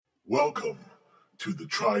Welcome to the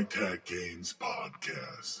TriTac Games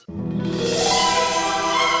Podcast.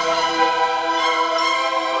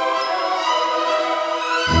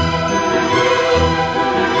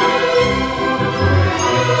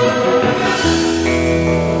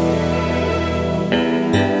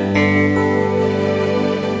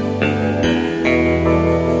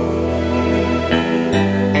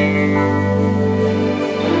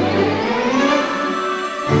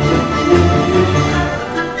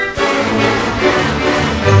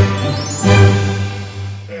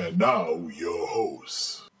 Now, your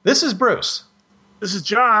hosts. This is Bruce. This is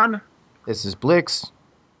John. This is Blix.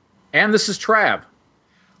 And this is Trav.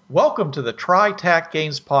 Welcome to the TriTac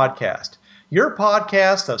Games Podcast, your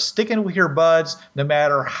podcast of sticking with your buds no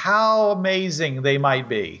matter how amazing they might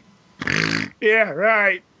be. Yeah,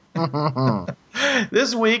 right.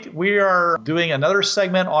 This week, we are doing another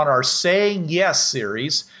segment on our Saying Yes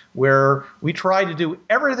series, where we try to do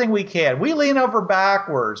everything we can. We lean over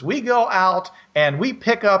backwards. We go out and we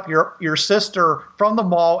pick up your sister from the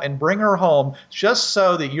mall and bring her home just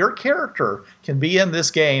so that your character can be in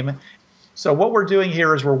this game. So what we're doing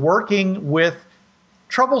here is we're working with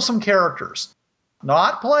troublesome characters,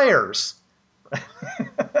 not players,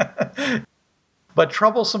 but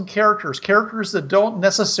troublesome characters that don't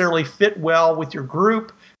necessarily fit well with your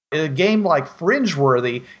group. In a game like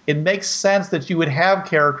Fringeworthy, it makes sense that you would have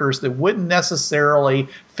characters that wouldn't necessarily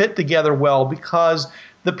fit together well because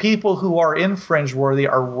the people who are in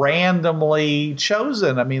Fringeworthy are randomly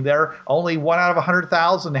chosen. I mean, they're only 1 out of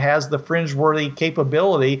 100,000 has the Fringeworthy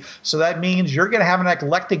capability, so that means you're going to have an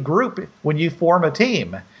eclectic group when you form a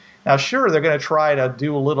team. Now, sure, they're going to try to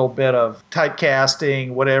do a little bit of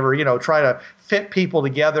typecasting, whatever, try to fit people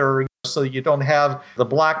together so you don't have the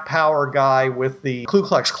Black Power guy with the Ku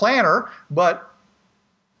Klux Klanner, but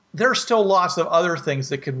there's still lots of other things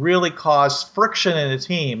that could really cause friction in a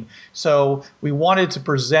team. So we wanted to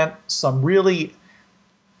present some really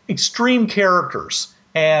extreme characters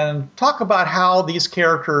and talk about how these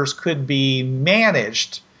characters could be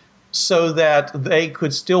managed so that they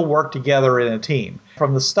could still work together in a team.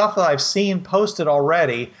 From the stuff that I've seen posted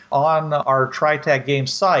already on our TriTac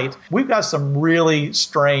Games site, we've got some really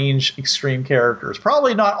strange, extreme characters.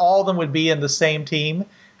 Probably not all of them would be in the same team,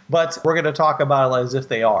 but we're going to talk about it as if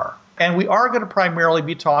they are. And we are going to primarily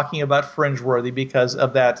be talking about Fringeworthy because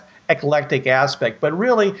of that eclectic aspect. But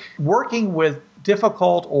really, working with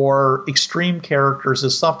difficult or extreme characters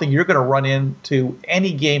is something you're going to run into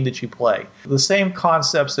any game that you play. The same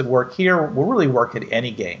concepts that work here will really work at any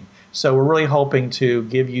game. So we're really hoping to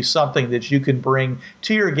give you something that you can bring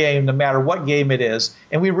to your game no matter what game it is.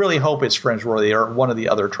 And we really hope it's Fringeworthy or one of the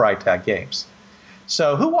other TriTac games.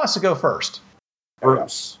 So who wants to go first?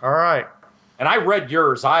 Bruce. All right. And I read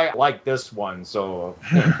yours. I like this one, so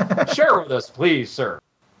share with us, please, sir.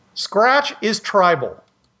 Scratch is tribal.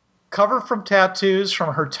 Covered from tattoos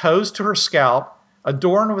from her toes to her scalp,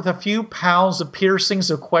 adorned with a few pounds of piercings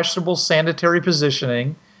of questionable sanitary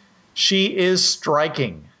positioning, she is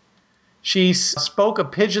striking. She spoke a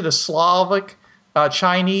pidgin of Slavic,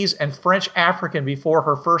 Chinese, and French African before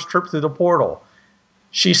her first trip through the portal.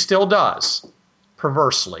 She still does,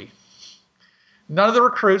 perversely. None of the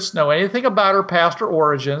recruits know anything about her past or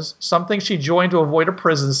origins. Some think she joined to avoid a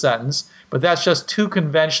prison sentence, but that's just too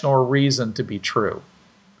conventional a reason to be true.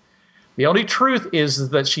 The only truth is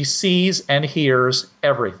that she sees and hears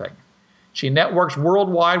everything. She networks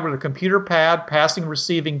worldwide with a computer pad, passing and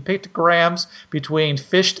receiving pictograms between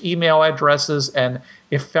phished email addresses and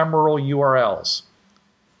ephemeral URLs.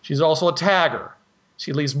 She's also a tagger.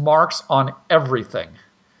 She leaves marks on everything.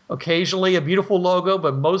 Occasionally a beautiful logo,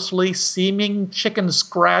 but mostly seeming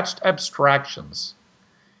chicken-scratched abstractions.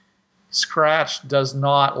 Scratch does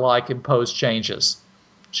not like imposed changes.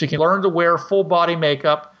 She can learn to wear full-body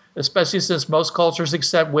makeup, especially since most cultures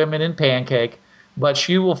accept women in pancake, but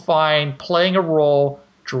she will find playing a role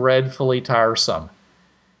dreadfully tiresome.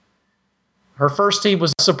 Her first team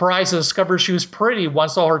was surprised to discover she was pretty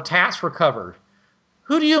once all her tats were covered.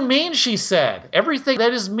 "Who do you mean?" she said. "Everything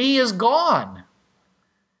that is me is gone."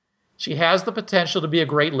 She has the potential to be a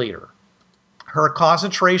great leader. Her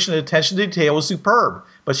concentration and attention to detail is superb,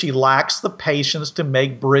 but she lacks the patience to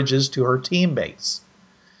make bridges to her teammates.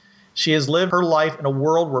 She has lived her life in a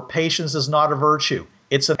world where patience is not a virtue.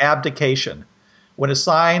 It's an abdication. When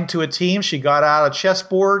assigned to a team, she got out a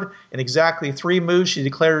chessboard. In exactly 3 moves, she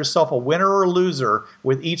declared herself a winner or a loser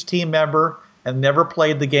with each team member and never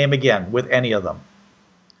played the game again with any of them.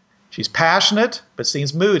 She's passionate, but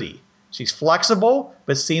seems moody. She's flexible,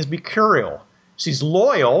 but seems mercurial. She's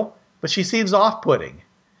loyal, but she seems off-putting.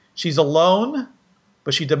 She's alone,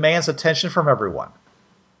 but she demands attention from everyone.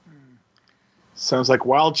 Sounds like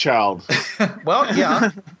Wild Child. Well, yeah.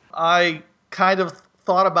 I kind of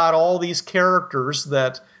thought about all these characters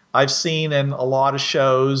that I've seen in a lot of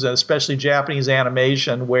shows, and especially Japanese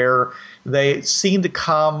animation, where they seem to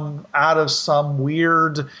come out of some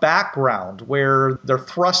weird background where they're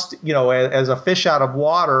thrust, as a fish out of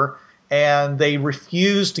water, and they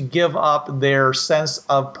refuse to give up their sense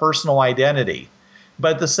of personal identity.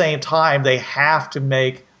 But at the same time, they have to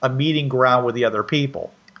make a meeting ground with the other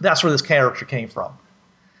people. That's where this character came from.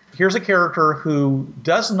 Here's a character who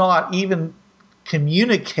does not even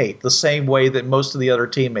communicate the same way that most of the other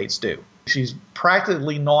teammates do. She's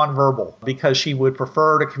practically nonverbal because she would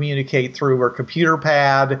prefer to communicate through her computer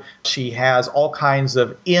pad. She has all kinds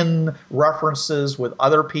of in references with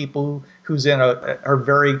other people who's in her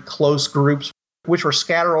very close groups, which were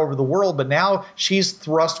scattered over the world. But now she's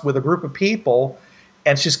thrust with a group of people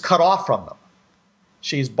and she's cut off from them.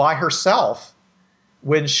 She's by herself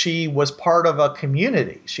when she was part of a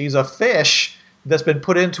community. She's a fish that's been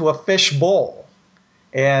put into a fish bowl.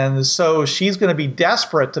 And so she's going to be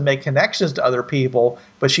desperate to make connections to other people,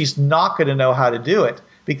 but she's not going to know how to do it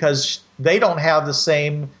because they don't have the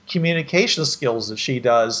same communication skills that she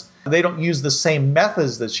does. They don't use the same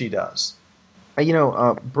methods that she does.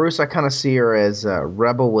 Bruce, I kind of see her as a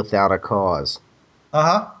rebel without a cause.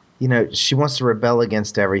 Uh-huh. She wants to rebel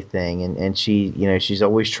against everything, and she's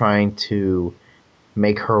always trying to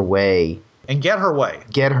make her way. And get her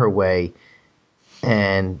way.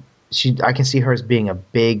 And I can see her as being a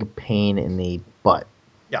big pain in the butt.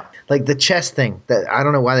 Yeah. Like the chess thing, that I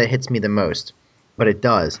don't know why that hits me the most, but it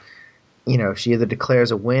does. She either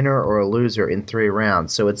declares a winner or a loser in 3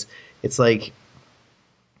 rounds. So it's like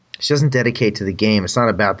she doesn't dedicate to the game. It's not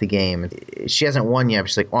about the game. She hasn't won yet,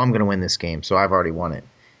 but she's like, oh, I'm going to win this game, so I've already won it.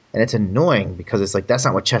 And it's annoying because it's like that's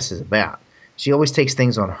not what chess is about. She always takes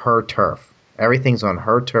things on her turf. Everything's on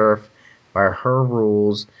her turf, by her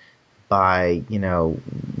rules, by,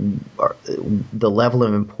 the level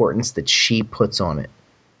of importance that she puts on it.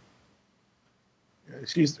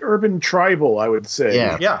 She's urban tribal, I would say.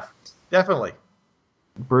 Yeah, definitely.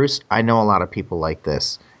 Bruce, I know a lot of people like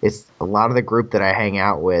this. It's a lot of the group that I hang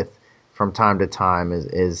out with from time to time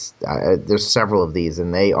is there's several of these,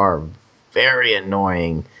 and they are very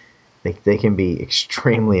annoying. They can be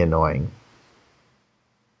extremely annoying.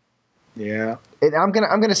 Yeah. And I'm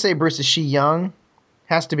gonna say, Bruce, is she young?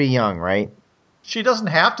 Has to be young, right? She doesn't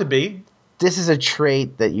have to be. This is a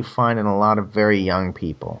trait that you find in a lot of very young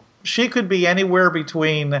people. She could be anywhere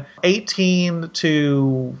between 18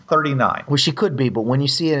 to 39. Well, she could be, but when you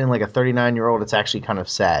see it in like a 39-year-old, it's actually kind of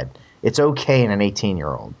sad. It's okay in an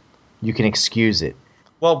 18-year-old. You can excuse it.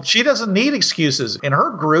 Well, she doesn't need excuses. In her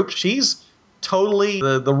group, she's totally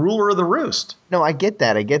the ruler of the roost. No, I get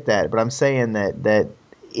that, but I'm saying that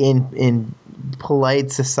in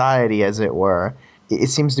polite society, as it were, it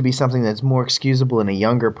seems to be something that's more excusable in a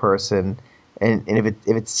younger person, and if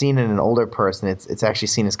it's seen in an older person, it's actually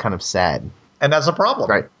seen as kind of sad. And that's a problem.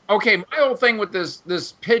 Right. Okay, my whole thing with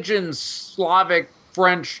this pigeon Slavic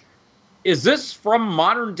French, is this from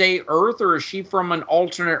modern day Earth, or is she from an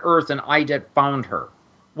alternate Earth and IDET found her?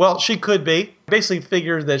 Well, she could be. Basically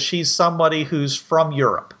figures that she's somebody who's from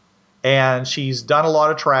Europe, and she's done a lot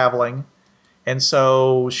of traveling, and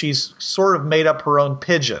so she's sort of made up her own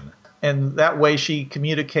pigeon. And that way she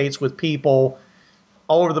communicates with people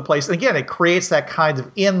all over the place. And again, it creates that kind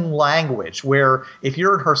of in language where if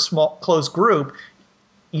you're in her small, close group,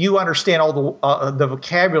 you understand all the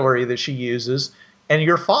vocabulary that she uses, and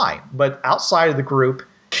you're fine. But outside of the group,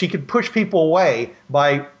 she could push people away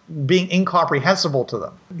by being incomprehensible to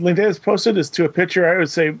them. Linda's posted this to a picture. I would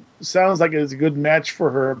say sounds like it's a good match for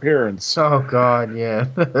her appearance. Oh, God, yeah.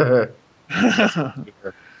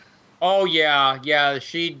 Oh, yeah.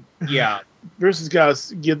 Bruce has got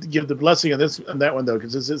to give the blessing on that one, though,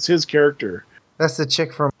 because it's his character. That's the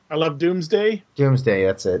chick from I Love Doomsday. Doomsday,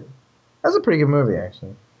 that's it. That's a pretty good movie,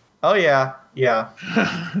 actually. Oh, yeah.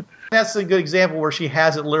 That's a good example where she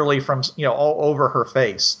has it literally from, all over her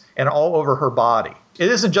face and all over her body. It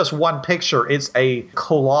isn't just one picture. It's a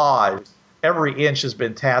collage. Every inch has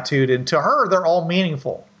been tattooed. And to her, they're all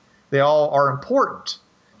meaningful. They all are important.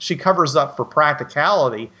 She covers up for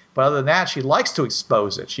practicality, but other than that, she likes to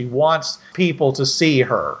expose it. She wants people to see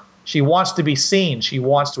her. She wants to be seen. She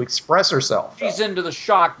wants to express herself. She's into the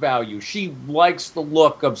shock value. She likes the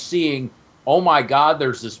look of seeing, oh my God,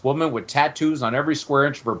 there's this woman with tattoos on every square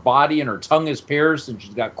inch of her body, and her tongue is pierced, and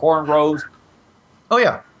she's got cornrows. Oh,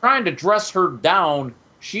 yeah. Trying to dress her down,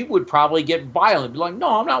 she would probably get violent. Be like,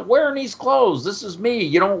 no, I'm not wearing these clothes. This is me.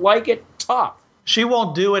 You don't like it? Tough. She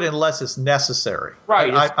won't do it unless it's necessary.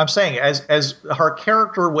 Right. I'm saying as her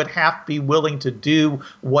character would have to be willing to do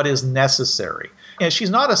what is necessary. And she's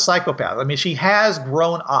not a psychopath. I mean, she has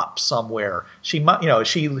grown up somewhere. She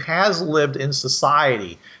has lived in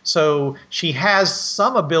society. So she has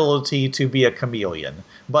some ability to be a chameleon,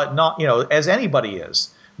 but not, as anybody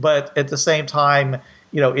is. But at the same time,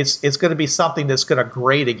 it's going to be something that's going to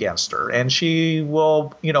grate against her. And she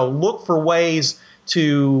will, look for ways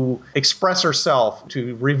to express herself,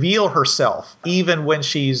 to reveal herself, even when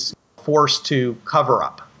she's forced to cover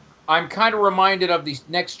up. I'm kind of reminded of the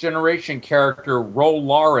Next Generation character, Ro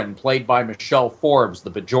Lauren, played by Michelle Forbes,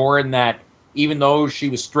 the Bajoran that, even though she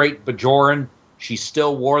was straight Bajoran, she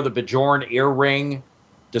still wore the Bajoran earring,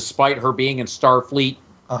 despite her being in Starfleet.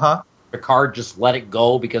 Uh-huh. Picard just let it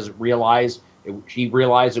go because she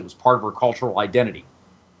realized it was part of her cultural identity.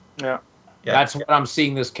 Yeah. That's what I'm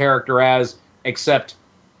seeing this character as, except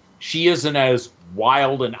she isn't as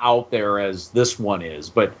wild and out there as this one is.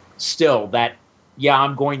 But still,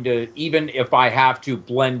 I'm going to, even if I have to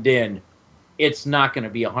blend in, it's not going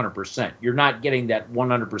to be 100%. You're not getting that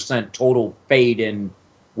 100% total fade in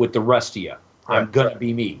with the rest of you. I'm going to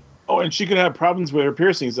be me. Oh, and she could have problems with her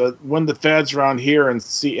piercings. One of the fads around here in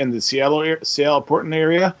the Seattle Portland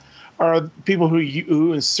area are people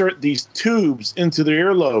who insert these tubes into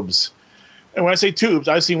their earlobes. And when I say tubes,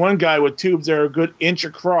 I've seen one guy with tubes that are a good inch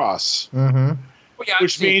across,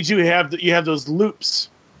 which means you have those loops.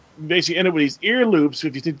 Basically, end up with these ear loops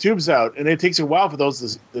if you take tubes out, and it takes a while for those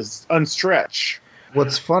to unstretch.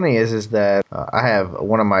 What's funny is that I have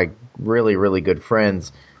one of my really, really good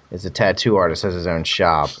friends is a tattoo artist, has his own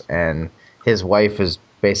shop, and his wife is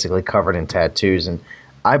basically covered in tattoos, and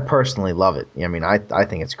I personally love it. I mean, I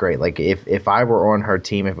think it's great. Like if I were on her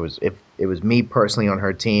team, if it was me personally on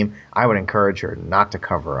her team, I would encourage her not to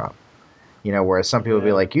cover up. Whereas some people would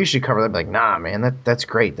be like, you should cover that. I'd be like, nah, man, that's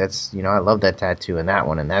great. That's, I love that tattoo and that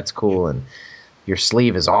one, and that's cool, and your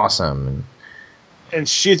sleeve is awesome. And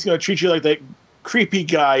she's going to treat you like that creepy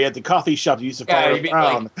guy at the coffee shop that used to follow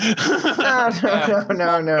around.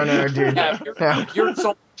 No, dude. If you're so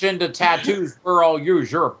much into tattoos, we're all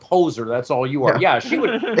yours. You're a poser. That's all you are. Yeah, she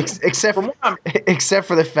would. Except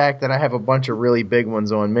for the fact that I have a bunch of really big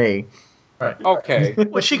ones on me. Right. Okay.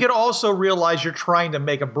 But she could also realize you're trying to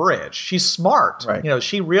make a bridge. She's smart. Right.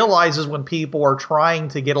 She realizes when people are trying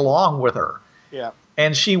to get along with her. Yeah.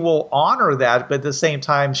 And she will honor that, but at the same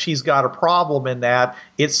time, she's got a problem in that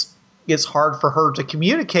it's hard for her to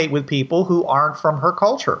communicate with people who aren't from her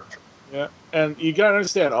culture. Yeah. And you got to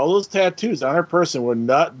understand, all those tattoos on her person were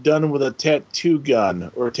not done with a tattoo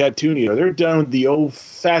gun or a tattoo needle. They're done the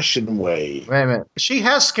old-fashioned way. Wait a minute. She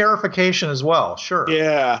has scarification as well, sure.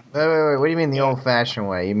 Yeah. Wait. What do you mean the old-fashioned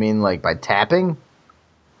way? You mean like by tapping?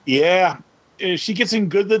 Yeah. If she gets in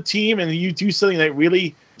good with the team and you do something that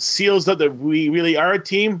really seals up that we really are a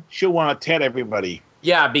team, she'll want to tat everybody.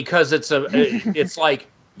 Yeah, because it's like,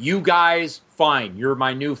 you guys, fine, you're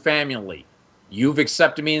my new family. You've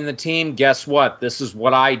accepted me in the team. Guess what? This is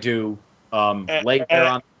what I do. Lay there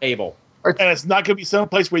on the table. And it's not going to be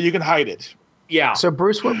someplace where you can hide it. Yeah. So,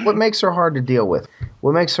 Bruce, what makes her hard to deal with?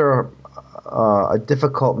 What makes her a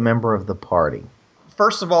difficult member of the party?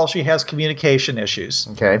 First of all, she has communication issues.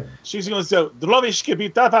 Okay. She's going to say,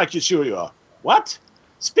 what?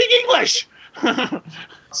 Speak English!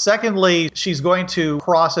 Secondly, she's going to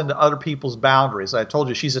cross into other people's boundaries. I told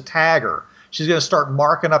you, she's a tagger. She's going to start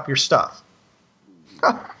marking up your stuff.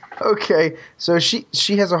 Okay, so she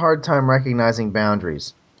has a hard time recognizing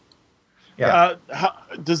boundaries. Yeah.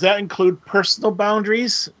 Does that include personal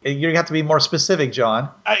boundaries? You have to be more specific, John.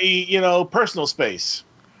 Personal space.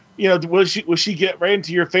 Will she get right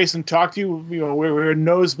into your face and talk to you? Where her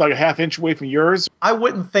nose is about a half inch away from yours? I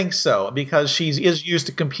wouldn't think so, because she is used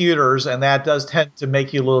to computers, and that does tend to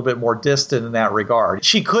make you a little bit more distant in that regard.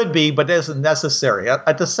 She could be, but it isn't necessary.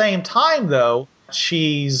 At the same time, though,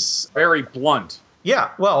 she's very blunt.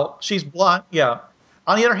 Yeah, well, she's blunt, yeah.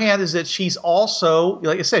 On the other hand, is that she's also,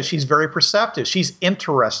 like I said, she's very perceptive. She's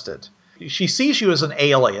interested. She sees you as an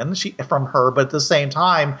alien from her, but at the same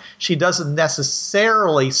time, she doesn't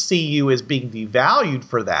necessarily see you as being devalued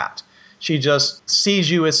for that. She just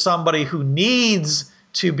sees you as somebody who needs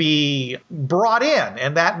to be brought in,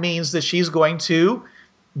 and that means that she's going to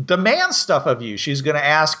demand stuff of you. She's going to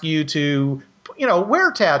ask you to,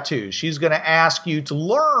 wear tattoos. She's going to ask you to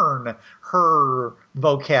learn her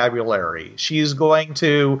vocabulary. She's going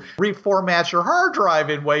to reformat your hard drive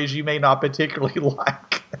in ways you may not particularly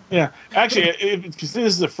like. Yeah, actually, if this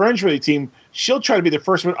is a Fringe-ready team, she'll try to be the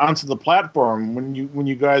first one onto the platform when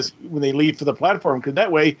they leave for the platform, because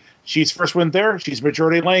that way she's first one there. She's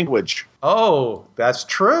majority language. Oh, that's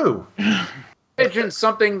true. imagine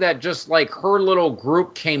something that just like her little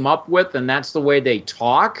group came up with, and that's the way they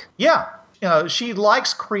talk. Yeah. She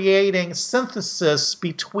likes creating synthesis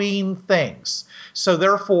between things. So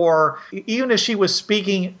therefore, even if she was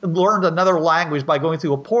learned another language by going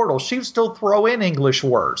through a portal, she would still throw in English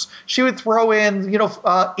words. She would throw in,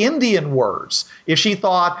 Indian words. If she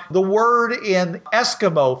thought the word in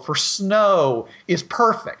Eskimo for snow is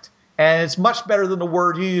perfect, and it's much better than the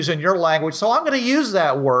word you use in your language, so I'm going to use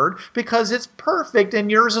that word because it's perfect and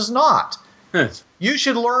yours is not. You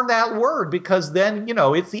should learn that word because then,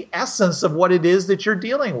 it's the essence of what it is that you're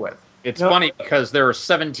dealing with. It's funny because there are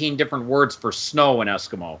 17 different words for snow in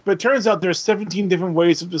Eskimo. But it turns out there's 17 different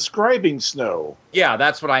ways of describing snow. Yeah,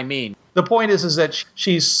 that's what I mean. The point is that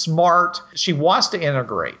she's smart. She wants to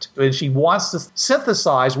integrate, and she wants to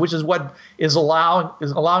synthesize, which is what is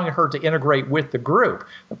allowing her to integrate with the group.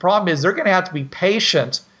 The problem is they're going to have to be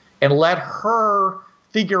patient and let her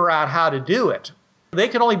figure out how to do it. They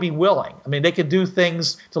can only be willing. I mean, they can do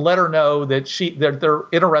things to let her know that they're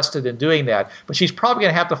interested in doing that, but she's probably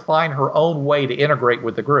going to have to find her own way to integrate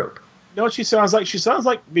with the group. You know what she sounds like? She sounds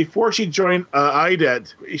like before she joined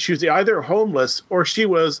IDET, she was either homeless or she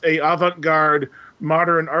was a avant-garde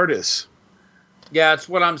modern artist. Yeah, it's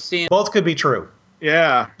what I'm seeing. Both could be true.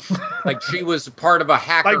 Yeah. Like she was part of a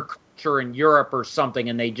hacker culture in Europe or something,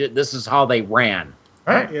 and this is how they ran.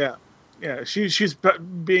 Right? Yeah. Yeah, she's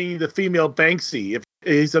being the female Banksy. If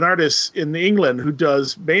he's an artist in England who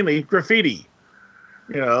does mainly graffiti.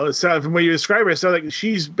 So from what you describe her, it sounds like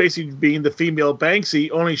she's basically being the female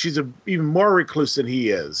Banksy, only she's even more recluse than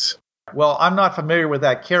he is. Well, I'm not familiar with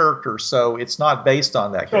that character, so it's not based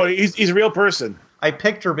on that character. Oh, he's a real person. I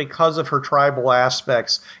picked her because of her tribal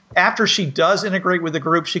aspects. After she does integrate with the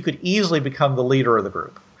group, she could easily become the leader of the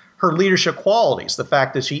group. Her leadership qualities, the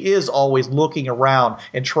fact that she is always looking around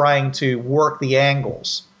and trying to work the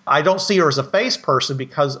angles. I don't see her as a face person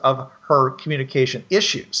because of her communication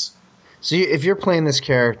issues. So if you're playing this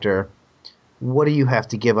character, what do you have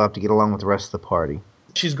to give up to get along with the rest of the party?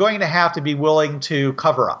 She's going to have to be willing to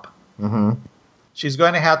cover up. Mm-hmm. She's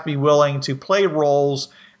going to have to be willing to play roles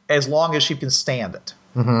as long as she can stand it.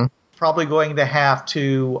 Mm-hmm. Probably going to have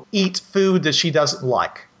to eat food that she doesn't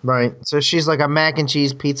like. Right. So she's like a mac and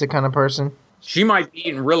cheese pizza kind of person? She might be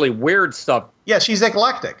eating really weird stuff. Yeah, she's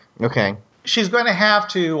eclectic. Okay. She's going to have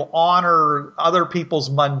to honor other people's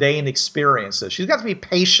mundane experiences. She's got to be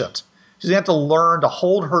patient. She's going to have to learn to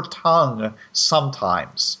hold her tongue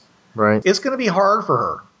sometimes. Right. It's going to be hard for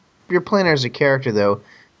her. You're playing her as a character, though.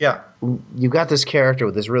 Yeah. You got this character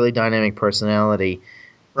with this really dynamic personality.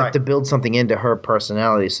 You have to build something into her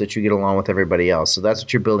personality so that you get along with everybody else. So that's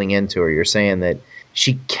what you're building into her. You're saying that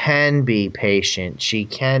she can be patient. She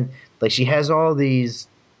can, she has all these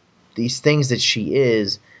things that she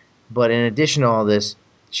is, but in addition to all this,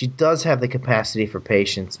 she does have the capacity for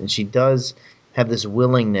patience, and she does have this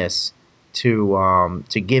willingness to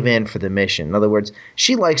give in for the mission. In other words,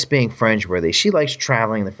 she likes being fringe-worthy. She likes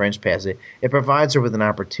traveling the fringe paths. It provides her with an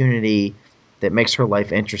opportunity that makes her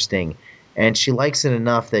life interesting. And she likes it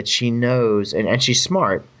enough that she knows, and she's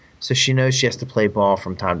smart, so she knows she has to play ball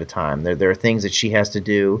from time to time. There are things that she has to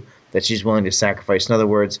do that she's willing to sacrifice. In other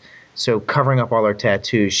words, so covering up all her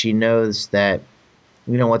tattoos, she knows that,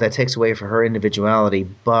 that takes away from her individuality,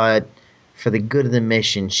 but for the good of the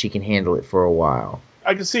mission, she can handle it for a while.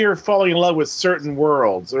 I can see her falling in love with certain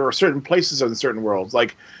worlds or certain places in certain worlds.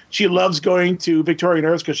 Like, she loves going to Victorian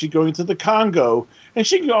Earth because she's going to the Congo, and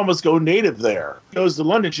she can almost go native there. She goes to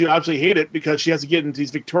London, she absolutely hate it because she has to get into these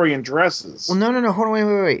Victorian dresses. Well, no, hold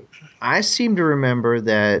on, wait. I seem to remember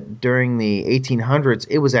that during the 1800s,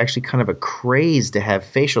 it was actually kind of a craze to have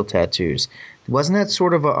facial tattoos. Wasn't that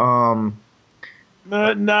sort of a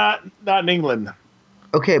Not in England.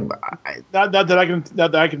 Okay, not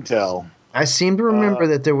that I can tell. I seem to remember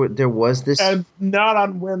that there was this, and not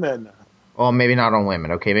on women. Oh, maybe not on women.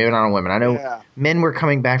 Okay, maybe not on women. I know men were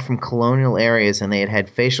coming back from colonial areas and they had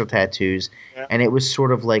facial tattoos, and it was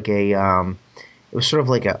sort of like a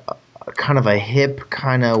kind of a hip,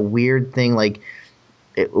 kind of weird thing. Like,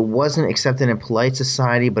 it wasn't accepted in polite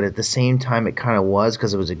society, but at the same time, it kind of was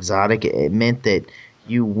because it was exotic. It meant that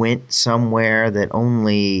you went somewhere that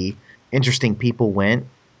only interesting people went.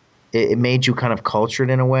 It made you kind of cultured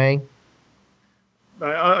in a way.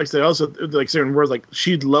 I say also like certain words like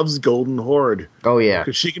she loves Golden Horde. Oh yeah,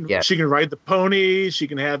 because she can ride the pony. She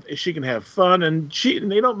can have fun, and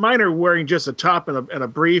they don't mind her wearing just a top and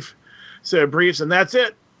a set of briefs, and that's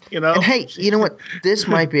it. And hey, you know what? This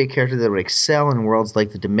might be a character that would excel in worlds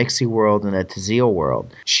like the Demixi world and the Tazil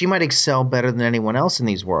world. She might excel better than anyone else in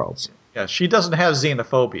these worlds. Yeah, she doesn't have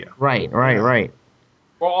xenophobia. Right.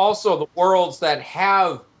 Well, also the worlds that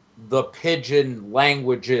have the pidgin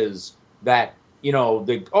languages that,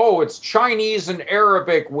 it's Chinese and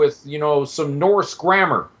Arabic with, some Norse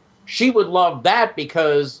grammar. She would love that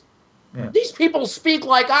because these people speak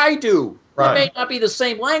like I do. Right. It may not be the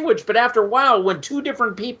same language, but after a while, when two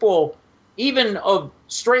different people, even of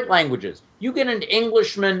straight languages, you get an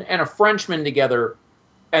Englishman and a Frenchman together,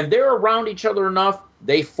 and they're around each other enough,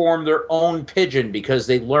 they form their own pidgin because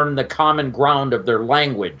they learn the common ground of their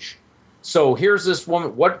language. So here's this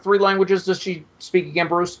woman. What 3 languages does she speak again,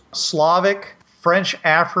 Bruce? Slavic, French,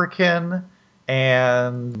 African,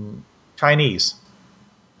 and Chinese.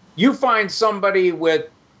 You find somebody with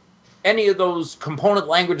any of those component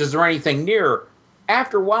languages or anything near,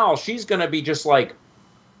 after a while, she's going to be just like,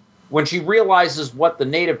 when she realizes what the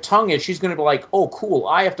native tongue is, she's going to be like, oh, cool,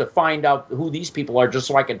 I have to find out who these people are just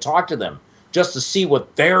so I can talk to them, just to see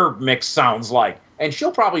what their mix sounds like. And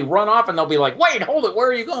she'll probably run off and they'll be like, wait, hold it, where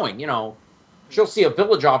are you going? She'll see a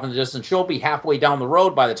village off in the distance. She'll be halfway down the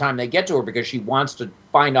road by the time they get to her because she wants to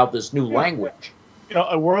find out this new language.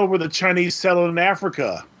 A world where the Chinese settled in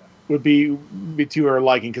Africa would be to her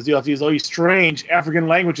liking, because you have these all these strange African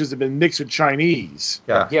languages that have been mixed with Chinese.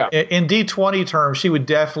 Yeah. In D20 terms, she would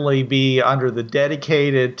definitely be under the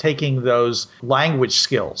dedicated, taking those language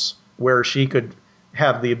skills where she could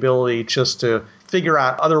have the ability just to figure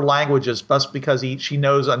out other languages just because she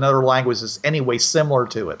knows another language is anyway similar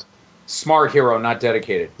to it. Smart hero, not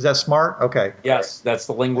dedicated. Is that smart? Okay. Yes, that's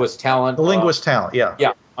the linguist talent. The linguist talent, yeah.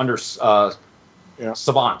 Yeah, under savant.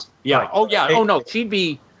 Yeah. Right. Oh, yeah. Oh, no. She'd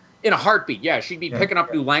be in a heartbeat. Yeah, she'd be picking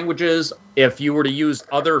up new languages. If you were to use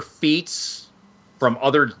other feats from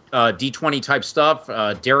other D20 type stuff,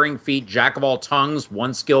 daring feat, jack of all tongues,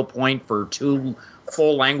 1 skill point for 2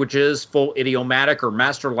 full languages, full idiomatic or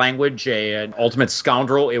master language, an ultimate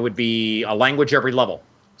scoundrel, it would be a language every level.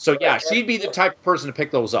 So, yeah, she'd be the type of person to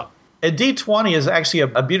pick those up. And D20 is actually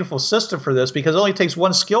a beautiful system for this because it only takes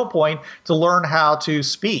 1 skill point to learn how to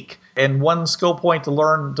speak and 1 skill point to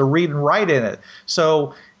learn to read and write in it.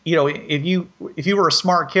 So, if you were a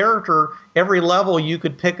smart character, every level you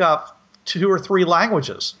could pick up 2 or 3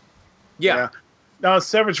 languages. Yeah. Now, in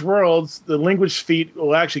Savage Worlds, the language feat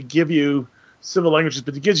will actually give you civil languages,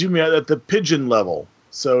 but it gives you at the pidgin level.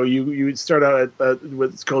 So you would start out at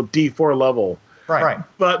what's called D4 level. Right.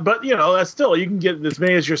 But that's still, you can get as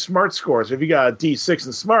many as your smart scores. If you got a D6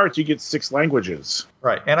 in smart, you get 6 languages.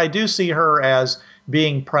 Right. And I do see her as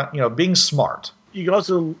being smart. You can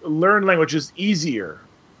also learn languages easier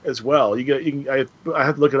as well. I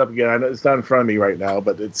have to look it up again. It's not in front of me right now,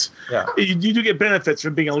 but you do get benefits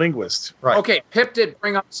from being a linguist. Right. Okay. Pip did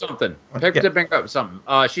bring up something.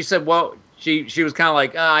 She said, well, she was kind of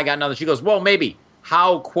like, I got nothing. She goes, well, maybe.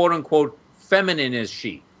 How, quote unquote, feminine is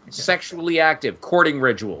she? Sexually active, courting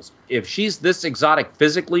rituals. If she's this exotic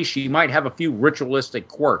physically, she might have a few ritualistic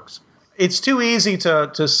quirks. It's too easy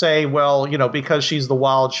to say, well, because she's the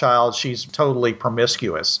wild child, she's totally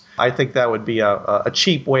promiscuous. I think that would be a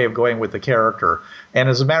cheap way of going with the character. And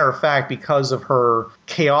as a matter of fact, because of her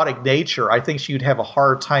chaotic nature, I think she'd have a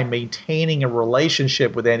hard time maintaining a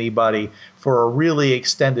relationship with anybody for a really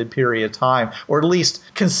extended period of time, or at least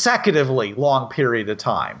consecutively long period of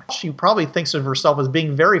time. She probably thinks of herself as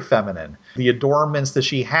being very feminine. The adornments that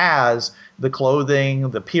she has, the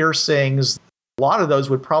clothing, the piercings, a lot of those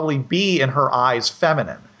would probably be in her eyes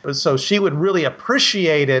feminine. So she would really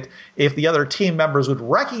appreciate it if the other team members would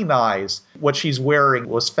recognize what she's wearing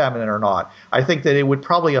was feminine or not. I think that it would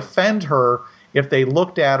probably offend her if they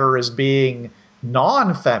looked at her as being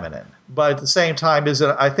non-feminine. But at the same time,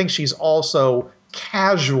 I think she's also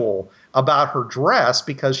casual about her dress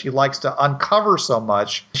because she likes to uncover so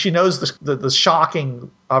much. She knows the shocking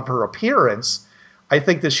of her appearance. I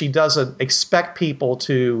think that she doesn't expect people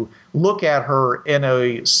to look at her in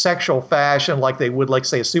a sexual fashion like they would, like,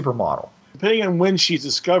 say, a supermodel. Depending on when she's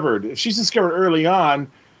discovered. If she's discovered early on,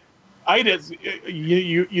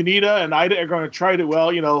 Unita and Ida are going to try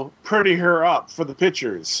to, pretty her up for the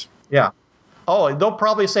pictures. Yeah. Oh, they'll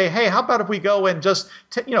probably say, hey, how about if we go and just,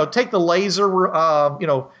 take the laser,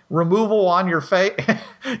 removal on your face,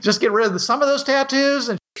 just get rid of some of those tattoos?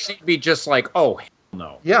 And she'd be just like, oh,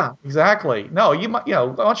 no. Yeah, exactly. No,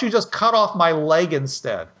 why don't you just cut off my leg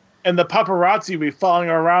instead? And the paparazzi will be following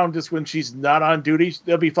her around just when she's not on duty.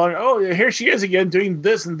 They'll be following, oh, here she is again doing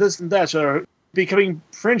this and this and that. So becoming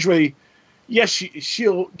fringe-worthy. Yes,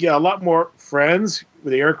 she'll get a lot more friends,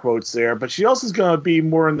 with the air quotes there, but she also is going to be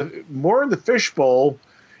more in the fishbowl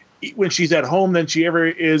when she's at home than she ever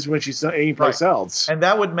is when she's anyplace else. And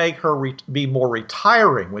that would make her be more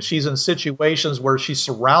retiring when she's in situations where she's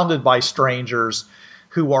surrounded by strangers.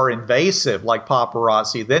 who are invasive, like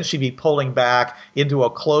paparazzi, then she'd be pulling back into a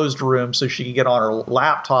closed room so she could get on her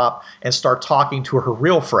laptop and start talking to her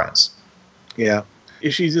real friends. Yeah.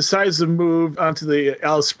 If she decides to move onto the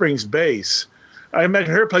Alice Springs base, I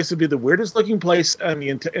imagine her place would be the weirdest looking place in the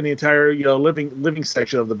entire living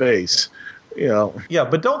section of the base. Yeah,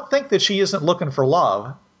 but don't think that she isn't looking for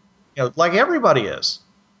love. Like everybody is.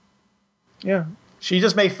 Yeah, she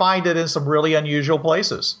just may find it in some really unusual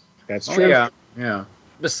places. That's true. Yeah.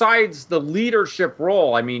 Besides the leadership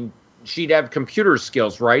role, I mean, she'd have computer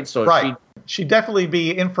skills, right? So right. She'd definitely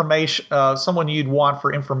be someone you'd want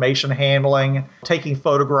for information handling, taking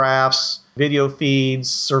photographs, video feeds,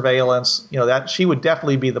 surveillance. That she would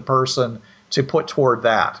definitely be the person to put toward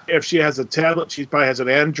that. If she has a tablet, she probably has an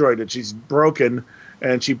Android that she's broken,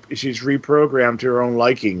 and she's reprogrammed to her own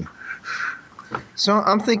liking. So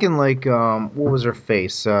I'm thinking like, what was her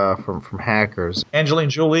face from Hackers? Angelina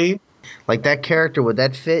Jolie. Like that character, would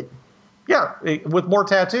that fit? Yeah, with more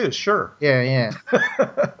tattoos, sure. Yeah.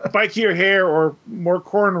 Spikier hair or more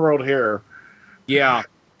cornrowed hair. Yeah.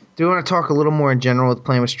 Do you want to talk a little more in general with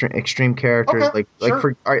playing with extreme characters? Okay,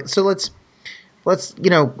 sure. All right, so let's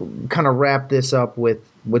kind of wrap this up with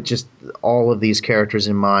just all of these characters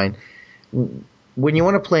in mind. When you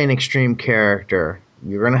want to play an extreme character,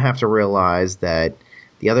 you're going to have to realize that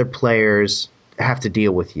the other players have to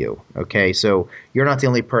deal with you, okay? So you're not the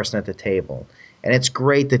only person at the table. And it's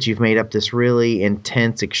great that you've made up this really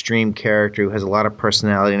intense, extreme character who has a lot of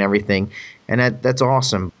personality and everything, and that's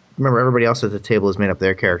awesome. Remember, everybody else at the table has made up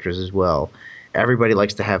their characters as well. Everybody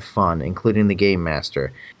likes to have fun, including the game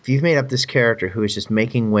master. If you've made up this character who is just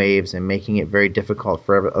making waves and making it very difficult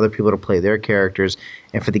for other people to play their characters,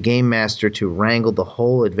 and for the game master to wrangle the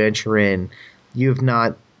whole adventure in, you've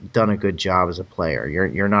not done a good job as a player.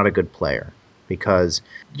 You're not a good player because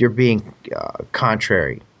you're being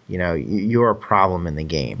contrary. You're a problem in the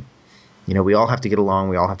game. We all have to get along.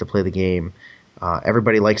 We all have to play the game.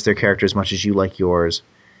 Everybody likes their character as much as you like yours.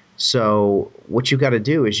 So what you've got to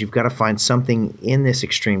do is you've got to find something in this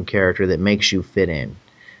extreme character that makes you fit in.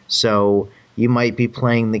 So you might be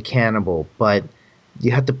playing the cannibal, but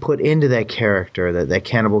you have to put into that character, that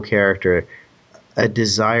cannibal character, a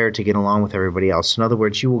desire to get along with everybody else. In other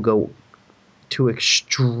words, you will go to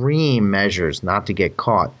extreme measures not to get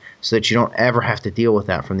caught so that you don't ever have to deal with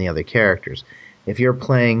that from the other characters. If you're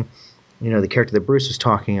playing, the character that Bruce was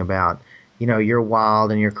talking about, you're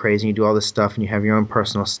wild and you're crazy and you do all this stuff and you have your own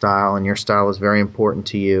personal style and your style is very important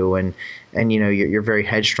to you and you're very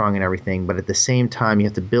headstrong and everything, but at the same time you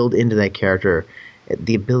have to build into that character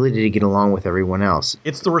the ability to get along with everyone else.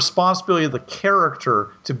 It's the responsibility of the character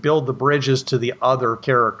to build the bridges to the other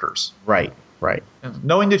characters. Right.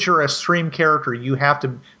 Knowing that you're a extreme character, you have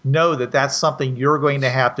to know that that's something you're going to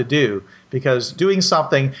have to do, because doing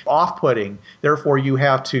something off-putting, therefore you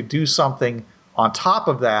have to do something on top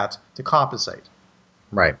of that to compensate.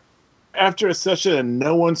 Right. After a session and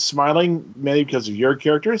no one's smiling, maybe because of your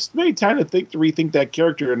character, it's maybe time to rethink that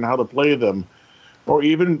character and how to play them. Or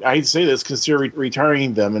even, I hate to say this, consider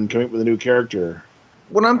retiring them and coming up with a new character.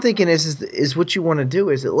 What I'm thinking is what you want to do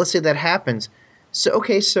is that, let's say that happens. So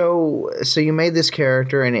you made this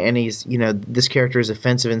character and he's, this character is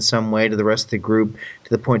offensive in some way to the rest of the group to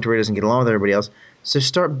the point where he doesn't get along with everybody else. So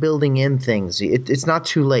start building in things. It's not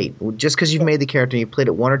too late. Just because you've made the character and you played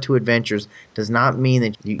it one or two adventures does not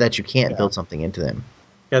mean that you can't build something into them.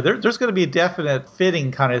 Yeah, there's going to be a definite fitting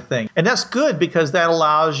kind of thing. And that's good because that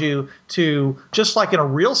allows you to, just like in a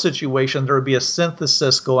real situation, there would be a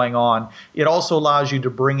synthesis going on. It also allows you to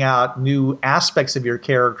bring out new aspects of your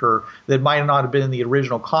character that might not have been in the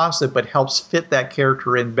original concept, but helps fit that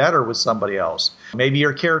character in better with somebody else. Maybe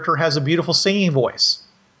your character has a beautiful singing voice,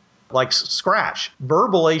 like Scratch.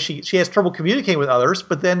 Verbally, she has trouble communicating with others,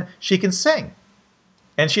 but then she can sing.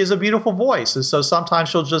 And she has a beautiful voice. And so sometimes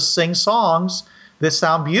she'll just sing songs that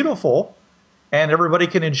sound beautiful, and everybody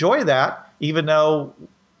can enjoy that, even though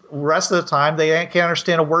the rest of the time they can't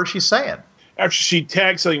understand a word she's saying. After she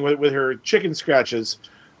tags something with her chicken scratches,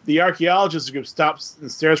 the archaeologist group stops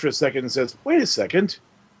and stares for a second and says, "Wait a second,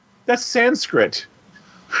 that's Sanskrit."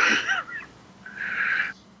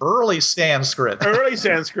 Early Sanskrit. Early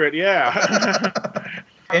Sanskrit, yeah.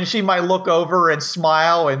 And she might look over and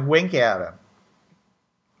smile and wink at him.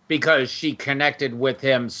 Because she connected with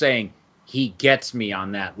him saying, he gets me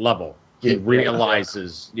on that level. He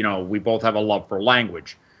realizes, we both have a love for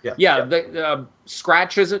language. Yeah. The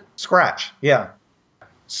Scratch, is it? Scratch, yeah.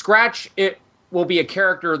 Scratch, it will be a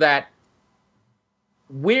character that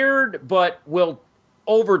weird, but will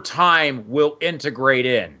over time will integrate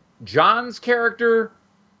in. John's character,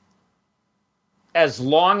 as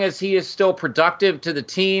long as he is still productive to the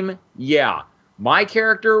team, yeah. My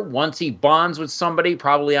character, once he bonds with somebody,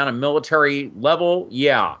 probably on a military level,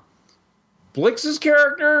 yeah. Blix's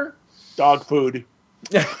character? Dog food.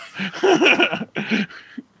 I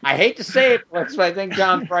hate to say it, Blix, but I think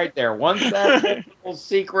John's right there. Once that little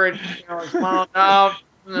secret is found out,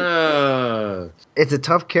 It's a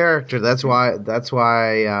tough character. That's why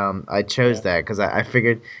I chose that, because I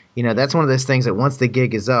figured, that's one of those things that once the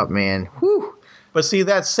gig is up, man, whew. But see,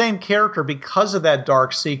 that same character, because of that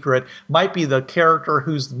dark secret, might be the character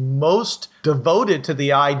who's most devoted to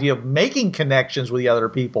the idea of making connections with the other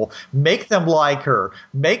people, make them like her,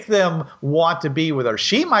 make them want to be with her.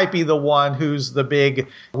 She might be the one who's the big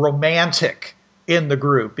romantic in the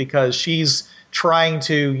group, because she's trying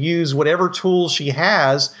to use whatever tools she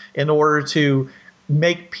has in order to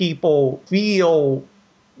make people feel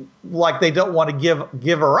like they don't want to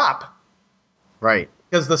give her up. Right.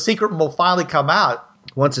 Because the secret will finally come out.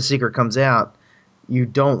 Once the secret comes out, you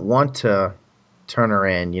don't want to turn her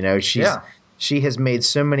in. She has made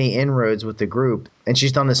so many inroads with the group, and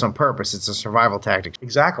she's done this on purpose. It's a survival tactic.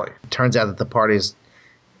 Exactly. It turns out that the party's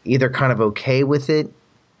either kind of okay with it,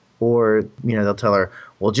 or they'll tell her,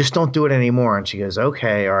 well, just don't do it anymore. And she goes,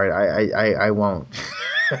 okay, all right, I won't.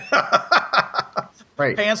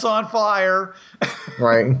 Right. Pants on fire.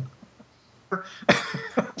 Right.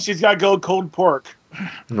 She's got to go cold pork.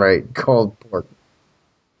 Right. Cold pork.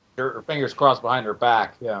 her fingers crossed behind her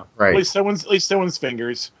back. Yeah. Right. At least someone's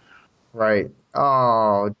fingers. Right.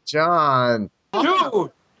 Oh, John.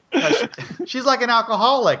 Dude. She's like an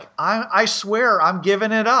alcoholic. I swear I'm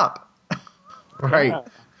giving it up. Right. Yeah.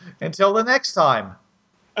 Until the next time.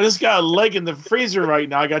 I just got a leg in the freezer right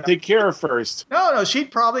now. I got to take care of first. No,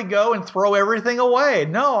 she'd probably go and throw everything away.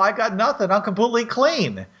 No, I got nothing. I'm completely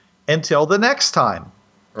clean. Until the next time.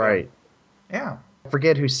 Right. Yeah. I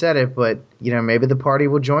forget who said it, but, maybe the party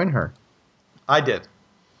will join her. I did.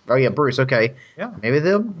 Oh, yeah, Bruce, okay. Yeah. Maybe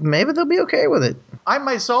they'll be okay with it. I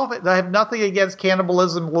myself, I have nothing against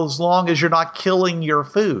cannibalism as long as you're not killing your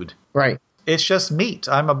food. Right. It's just meat.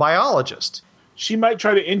 I'm a biologist. She might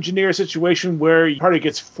try to engineer a situation where the party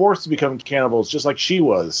gets forced to become cannibals, just like she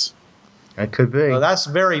was. That could be. So that's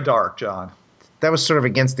very dark, John. That was sort of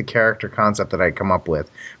against the character concept that I'd come up with.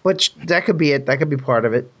 But that could be it. That could be part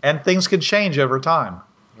of it. And things could change over time.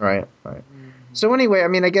 Right. So anyway,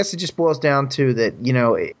 I guess it just boils down to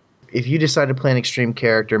that, if you decide to play an extreme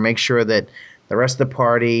character, make sure that the rest of the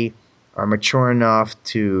party are mature enough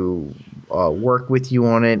to work with you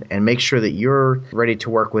on it, and make sure that you're ready to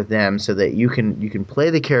work with them so that you can play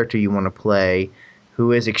the character you want to play,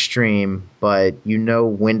 who is extreme, but you know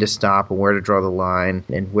when to stop and where to draw the line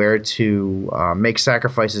and where to make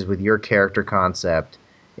sacrifices with your character concept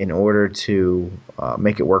in order to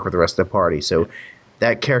make it work with the rest of the party. So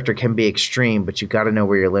that character can be extreme, but you got to know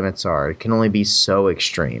where your limits are. It can only be so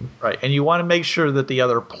extreme. Right. And you want to make sure that the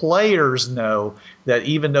other players know that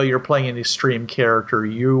even though you're playing an extreme character,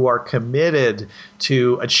 you are committed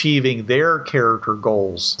to achieving their character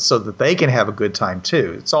goals so that they can have a good time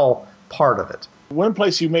too. It's all part of it. One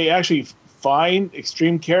place you may actually find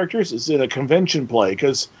extreme characters is in a convention play,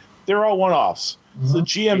 because they're all one-offs. Mm-hmm. So the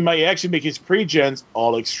GM may actually make his pre-gens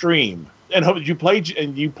all extreme, and hope you play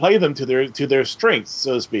them to their strengths,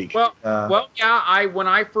 so to speak. Well, yeah. When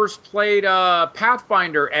I first played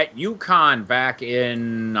Pathfinder at UConn back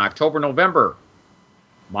in October, November,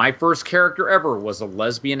 my first character ever was a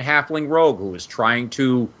lesbian halfling rogue who was trying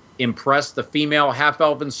to impress the female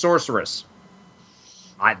half-elven sorceress.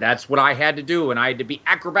 That's what I had to do, and I had to be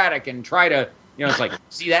acrobatic and try to, it's like,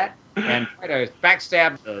 see that? And try to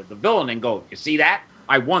backstab the villain and go, you see that?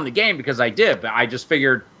 I won the game because I did, but I just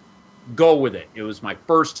figured, go with it. It was my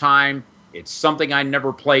first time. It's something I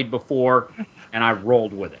never played before, and I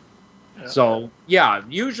rolled with it. Yeah. So,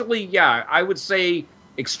 usually, I would say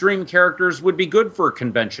extreme characters would be good for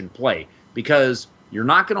convention play, because you're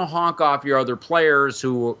not going to honk off your other players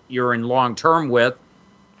who you're in long-term with,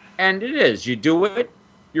 and it is. You do it.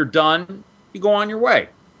 You're done, you go on your way.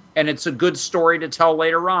 And it's a good story to tell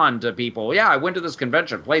later on to people. Yeah, I went to this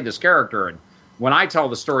convention, played this character, and when I tell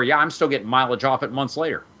the story, I'm still getting mileage off it months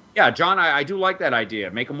later. Yeah, John, I do like that idea.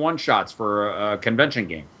 Make them one-shots for a convention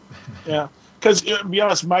game. Yeah, because to be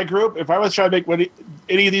honest, my group, if I was trying to make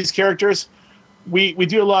any of these characters, we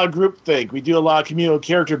do a lot of group think. We do a lot of communal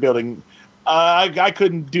character building. I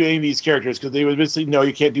couldn't do any of these characters because they would say, no,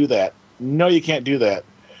 you can't do that. No, you can't do that.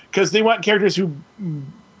 Because they want characters who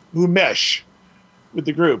mesh with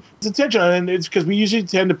the group. It's intentional, and it's because we usually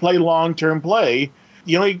tend to play long-term play.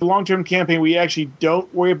 The only long-term campaign we actually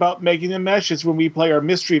don't worry about making them mesh is when we play our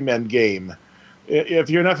Mystery Men game. If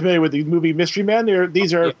you're not familiar with the movie Mystery Men,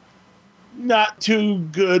 these are not too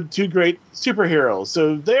great superheroes.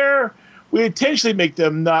 So they're we intentionally make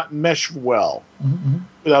them not mesh well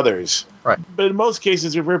with others. Right. But in most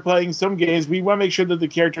cases, if we're playing some games, we want to make sure that the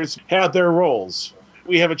characters have their roles.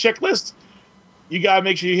 We have a checklist. You got to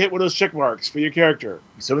make sure you hit one of those check marks for your character.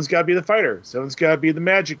 Someone's got to be the fighter. Someone's got to be the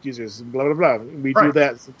magic users, and blah, blah, blah. We do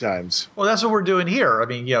that sometimes. Well, that's what we're doing here. I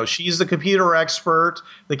mean, she's the computer expert.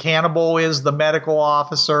 The cannibal is the medical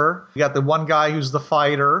officer. You got the one guy who's the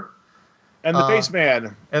fighter. And the face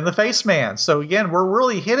man. And the face man. So, again, we're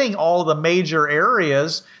really hitting all the major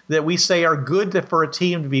areas that we say are good for a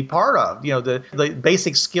team to be part of. The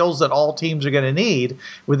basic skills that all teams are going to need.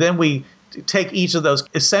 But then we take each of those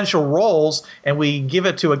essential roles and we give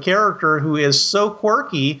it to a character who is so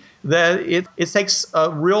quirky that it takes a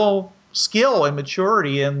real skill and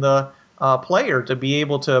maturity in the player to be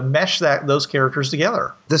able to mesh those characters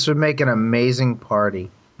together. This would make an amazing party.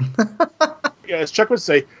 Yeah, as Chuck would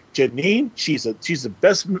say, Janine, she's the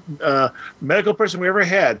best medical person we ever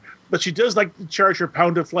had, but she does like to charge her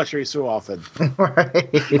pound of flesh every so often.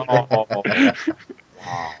 Right.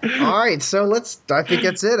 All right, so I think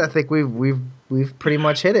that's it. I think we've pretty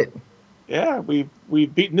much hit it. Yeah, we've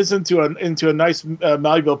beaten this into a nice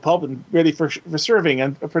malleable pulp and ready for serving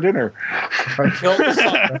and for dinner.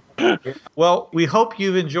 Well, we hope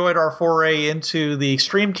you've enjoyed our foray into the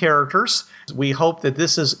extreme characters. We hope that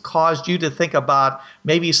this has caused you to think about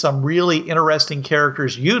maybe some really interesting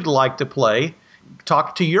characters you'd like to play.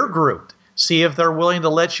 Talk to your group. See if they're willing to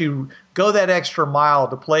let you go that extra mile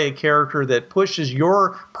to play a character that pushes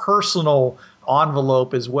your personal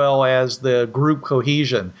envelope as well as the group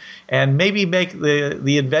cohesion, and maybe make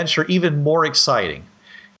the adventure even more exciting.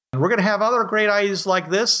 And we're going to have other great ideas like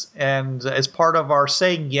this and as part of our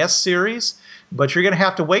Saying Yes series, but you're going to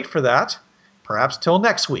have to wait for that, perhaps till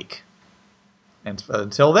next week. And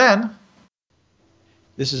until then,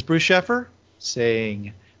 this is Bruce Sheffer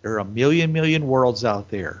saying there are a million worlds out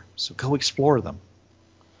there, so go explore them.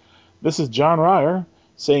 This is John Ryer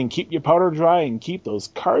saying keep your powder dry and keep those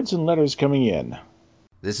cards and letters coming in.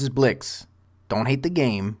 This is Blix. Don't hate the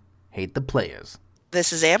game, hate the players.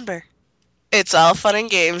 This is Amber. It's all fun and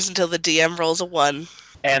games until the DM rolls a 1.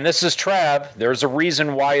 And this is Trav. There's a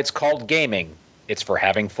reason why it's called gaming. It's for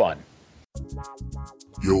having fun.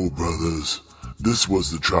 Yo, brothers, this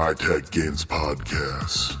was the TriTech Games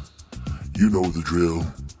Podcast. You know the drill.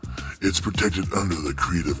 It's protected under the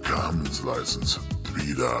Creative Commons License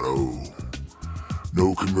 3.0.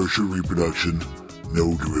 No commercial reproduction,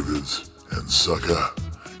 no derivatives, and sucker,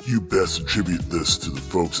 you best attribute this to the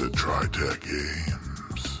folks at TriTech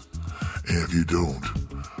Games. And if you don't,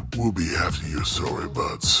 we'll be after your sorry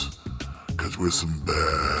butts, 'cause we're some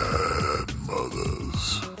bad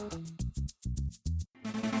mothers.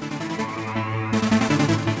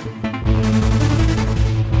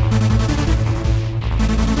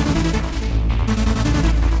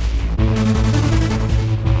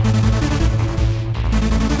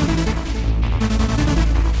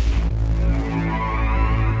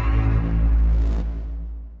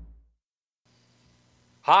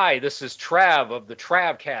 Hi, this is Trav of the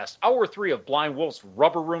Travcast, Hour 3 of Blind Wolf's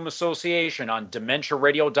Rubber Room Association on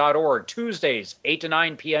DementiaRadio.org, Tuesdays, 8 to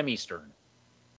 9 p.m. Eastern.